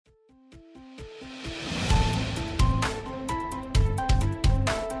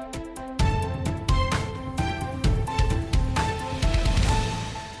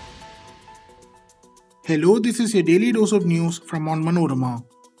Hello, this is your daily dose of news from Onmanorma.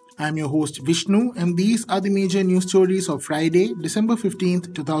 I am your host Vishnu, and these are the major news stories of Friday, December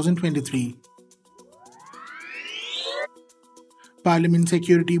 15th, 2023. Parliament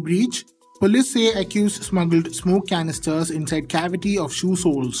security breach. Police say accused smuggled smoke canisters inside cavity of shoe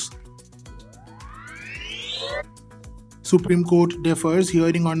soles. Supreme Court defers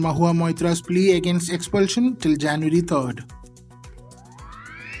hearing on Mahua Moitra's plea against expulsion till January 3rd.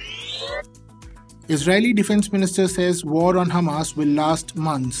 Israeli Defense Minister says war on Hamas will last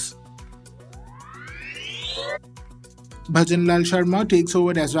months. Bhajan Lal Sharma takes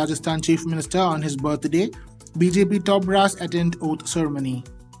over as Rajasthan Chief Minister on his birthday. BJP top brass attend oath ceremony.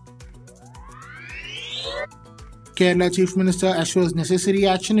 Kerala Chief Minister assures necessary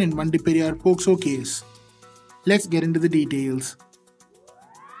action in Vandiperiyar POCSO case. Let's get into the details.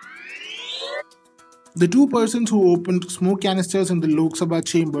 The two persons who opened smoke canisters in the Lok Sabha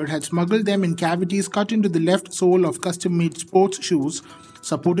chamber had smuggled them in cavities cut into the left sole of custom-made sports shoes,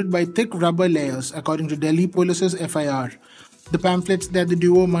 supported by thick rubber layers, according to Delhi Police's FIR. The pamphlets that the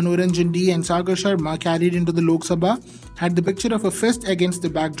duo Manoranjan D and Sagar Sharma carried into the Lok Sabha had the picture of a fist against the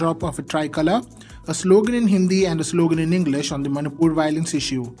backdrop of a tricolour, a slogan in Hindi and a slogan in English on the Manipur violence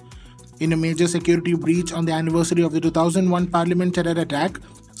issue. In a major security breach on the anniversary of the 2001 Parliament terror attack,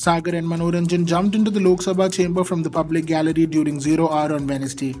 Sagar and Manoranjan jumped into the Lok Sabha chamber from the public gallery during 0 hour on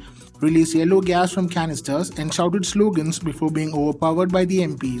Wednesday, released yellow gas from canisters and shouted slogans before being overpowered by the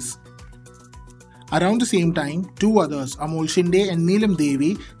MPs. Around the same time, two others, Amol Shinde and Neelam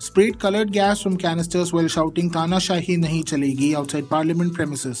Devi, sprayed coloured gas from canisters while shouting Tanashahi Nahi Chalegi outside Parliament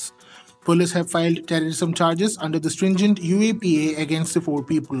premises. Police have filed terrorism charges under the stringent UAPA against the four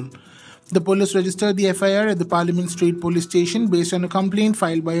people. The police registered the FIR at the Parliament Street Police Station based on a complaint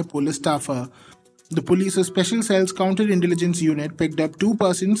filed by a police staffer. The police's special cell's counter-intelligence unit picked up two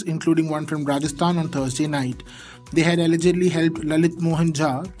persons, including one from Rajasthan, on Thursday night. They had allegedly helped Lalit Mohan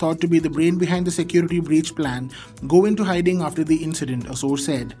Jha, thought to be the brain behind the security breach plan, go into hiding after the incident, a source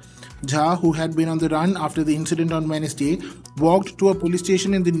said. Jha, who had been on the run after the incident on Wednesday, walked to a police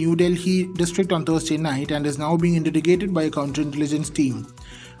station in the New Delhi district on Thursday night and is now being interrogated by a counter-intelligence team.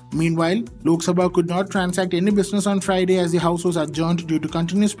 Meanwhile, Lok Sabha could not transact any business on Friday as the House was adjourned due to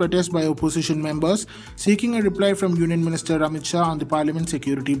continuous protests by opposition members seeking a reply from Union Minister Amit Shah on the Parliament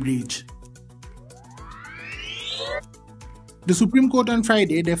security breach. The Supreme Court on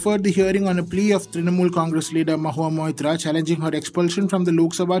Friday deferred the hearing on a plea of Trinamool Congress leader Mahua Moitra challenging her expulsion from the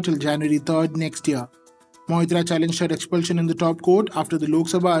Lok Sabha till January 3rd next year. Moitra challenged her expulsion in the top court after the Lok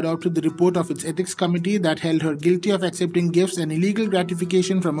Sabha adopted the report of its ethics committee that held her guilty of accepting gifts and illegal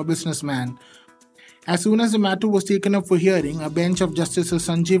gratification from a businessman. As soon as the matter was taken up for hearing, a bench of Justices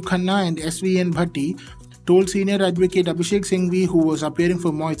Sanjeev Khanna and S.V.N. Bhatti told senior advocate Abhishek Singhvi, who was appearing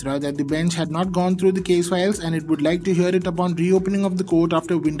for Moitra, that the bench had not gone through the case files and it would like to hear it upon reopening of the court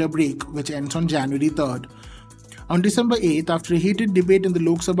after winter break, which ends on January 3rd. On December 8th, after a heated debate in the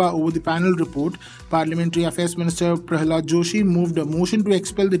Lok Sabha over the panel report, Parliamentary Affairs Minister Prahlad Joshi moved a motion to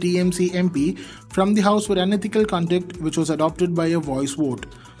expel the TMC MP from the House for unethical conduct, which was adopted by a voice vote.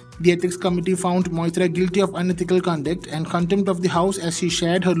 The Ethics Committee found Moitra guilty of unethical conduct and contempt of the House as she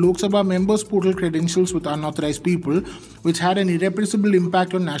shared her Lok Sabha members' portal credentials with unauthorized people, which had an irrepressible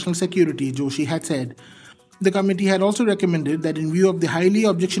impact on national security, Joshi had said. The committee had also recommended that in view of the highly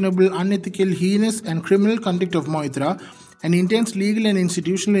objectionable, unethical, heinous and criminal conduct of Moitra, an intense legal and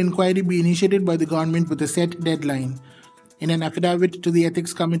institutional inquiry be initiated by the government with a set deadline. In an affidavit to the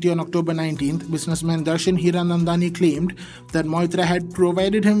Ethics Committee on October 19th, businessman Darshan Hiranandani claimed that Moitra had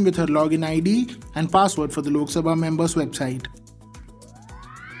provided him with her login ID and password for the Lok Sabha members' website.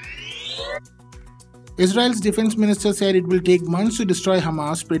 Israel's defense minister said it will take months to destroy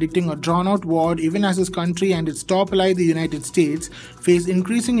Hamas, predicting a drawn-out war even as his country and its top ally, the United States, face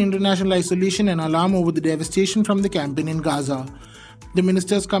increasing international isolation and alarm over the devastation from the campaign in Gaza. The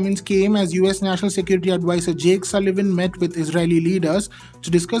minister's comments came as U.S. National Security Advisor Jake Sullivan met with Israeli leaders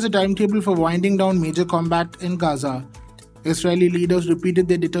to discuss a timetable for winding down major combat in Gaza. Israeli leaders repeated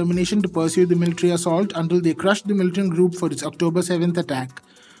their determination to pursue the military assault until they crushed the militant group for its October 7th attack.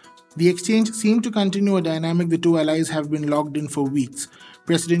 The exchange seemed to continue a dynamic the two allies have been locked in for weeks.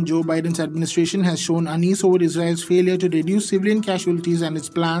 President Joe Biden's administration has shown unease over Israel's failure to reduce civilian casualties and its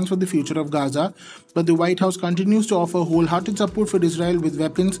plans for the future of Gaza, but the White House continues to offer wholehearted support for Israel with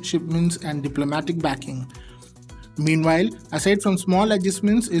weapons, shipments, and diplomatic backing. Meanwhile, aside from small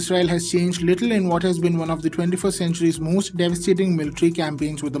adjustments, Israel has changed little in what has been one of the 21st century's most devastating military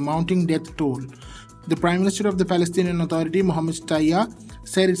campaigns with a mounting death toll. The Prime Minister of the Palestinian Authority, Mohammed Shtayyeh,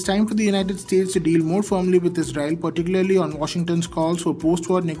 said it's time for the United States to deal more firmly with Israel, particularly on Washington's calls for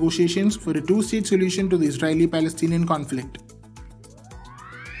post-war negotiations for a two-state solution to the Israeli-Palestinian conflict.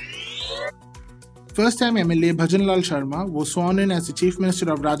 First-time MLA Bhajanlal Sharma was sworn in as the Chief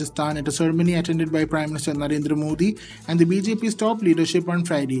Minister of Rajasthan at a ceremony attended by Prime Minister Narendra Modi and the BJP's top leadership on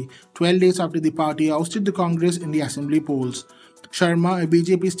Friday, 12 days after the party ousted the Congress in the assembly polls. Sharma, a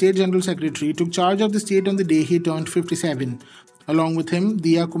BJP State General Secretary, took charge of the state on the day he turned 57. Along with him,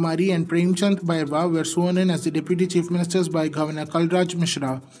 Diya Kumari and Premchand Bhairava were sworn in as the Deputy Chief Ministers by Governor Kalraj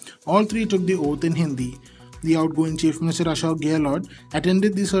Mishra. All three took the oath in Hindi. The outgoing Chief Minister Ashok Gehlot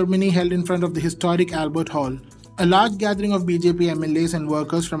attended the ceremony held in front of the historic Albert Hall. A large gathering of BJP MLAs and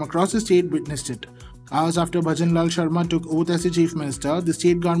workers from across the state witnessed it. Hours after Bhajanlal Sharma took oath as the Chief Minister, the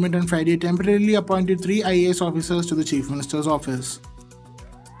state government on Friday temporarily appointed 3 IAS officers to the Chief Minister's office.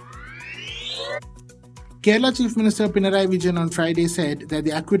 Kerala Chief Minister Pinarayi Vijayan on Friday said that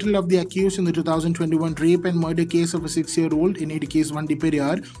the acquittal of the accused in the 2021 rape and murder case of a 6-year-old in case Vandi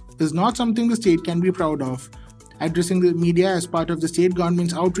Periyar is not something the state can be proud of. Addressing the media as part of the state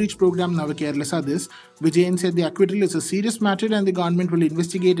government's outreach program Nava Kerala Sadis, Vijayan said the acquittal is a serious matter and the government will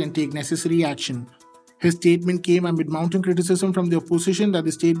investigate and take necessary action. His statement came amid mounting criticism from the opposition that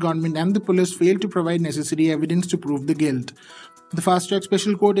the state government and the police failed to provide necessary evidence to prove the guilt. The fast-track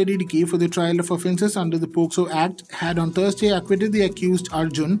special court at Idiki for the trial of offences under the POCSO Act had on Thursday acquitted the accused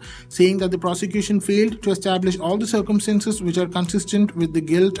Arjun, saying that the prosecution failed to establish all the circumstances which are consistent with the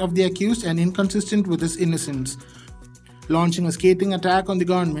guilt of the accused and inconsistent with his innocence. Launching a scathing attack on the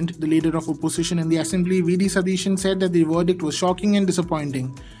government, the leader of opposition in the assembly, V.D. Sadishan, said that the verdict was shocking and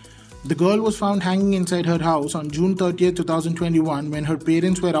disappointing. The girl was found hanging inside her house on June 30, 2021 when her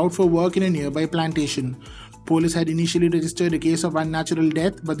parents were out for work in a nearby plantation. Police had initially registered a case of unnatural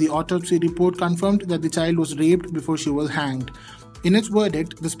death, but the autopsy report confirmed that the child was raped before she was hanged. In its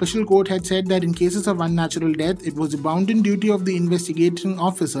verdict, the special court had said that in cases of unnatural death, it was the bounden duty of the investigating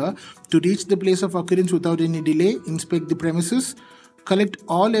officer to reach the place of occurrence without any delay, inspect the premises, collect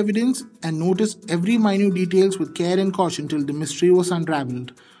all evidence, and notice every minute details with care and caution till the mystery was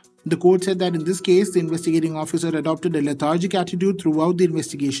unraveled. The court said that in this case, the investigating officer adopted a lethargic attitude throughout the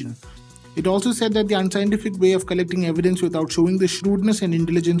investigation. It also said that the unscientific way of collecting evidence without showing the shrewdness and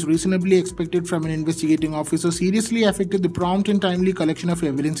intelligence reasonably expected from an investigating officer seriously affected the prompt and timely collection of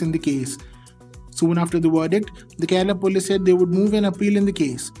evidence in the case. Soon after the verdict, the Kerala police said they would move an appeal in the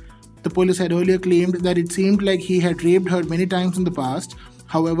case. The police had earlier claimed that it seemed like he had raped her many times in the past.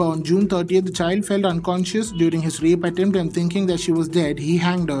 However, on June 30th, the child felt unconscious during his rape attempt and thinking that she was dead, he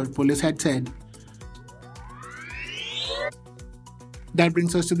hanged her, police had said. That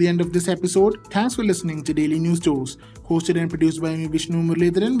brings us to the end of this episode. Thanks for listening to Daily News Dose, hosted and produced by me, Vishnu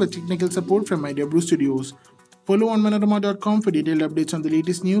Muralidharan, with technical support from Idea Brew Studios. Follow Onmanorma.com for detailed updates on the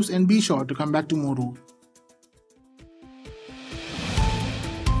latest news and be sure to come back tomorrow.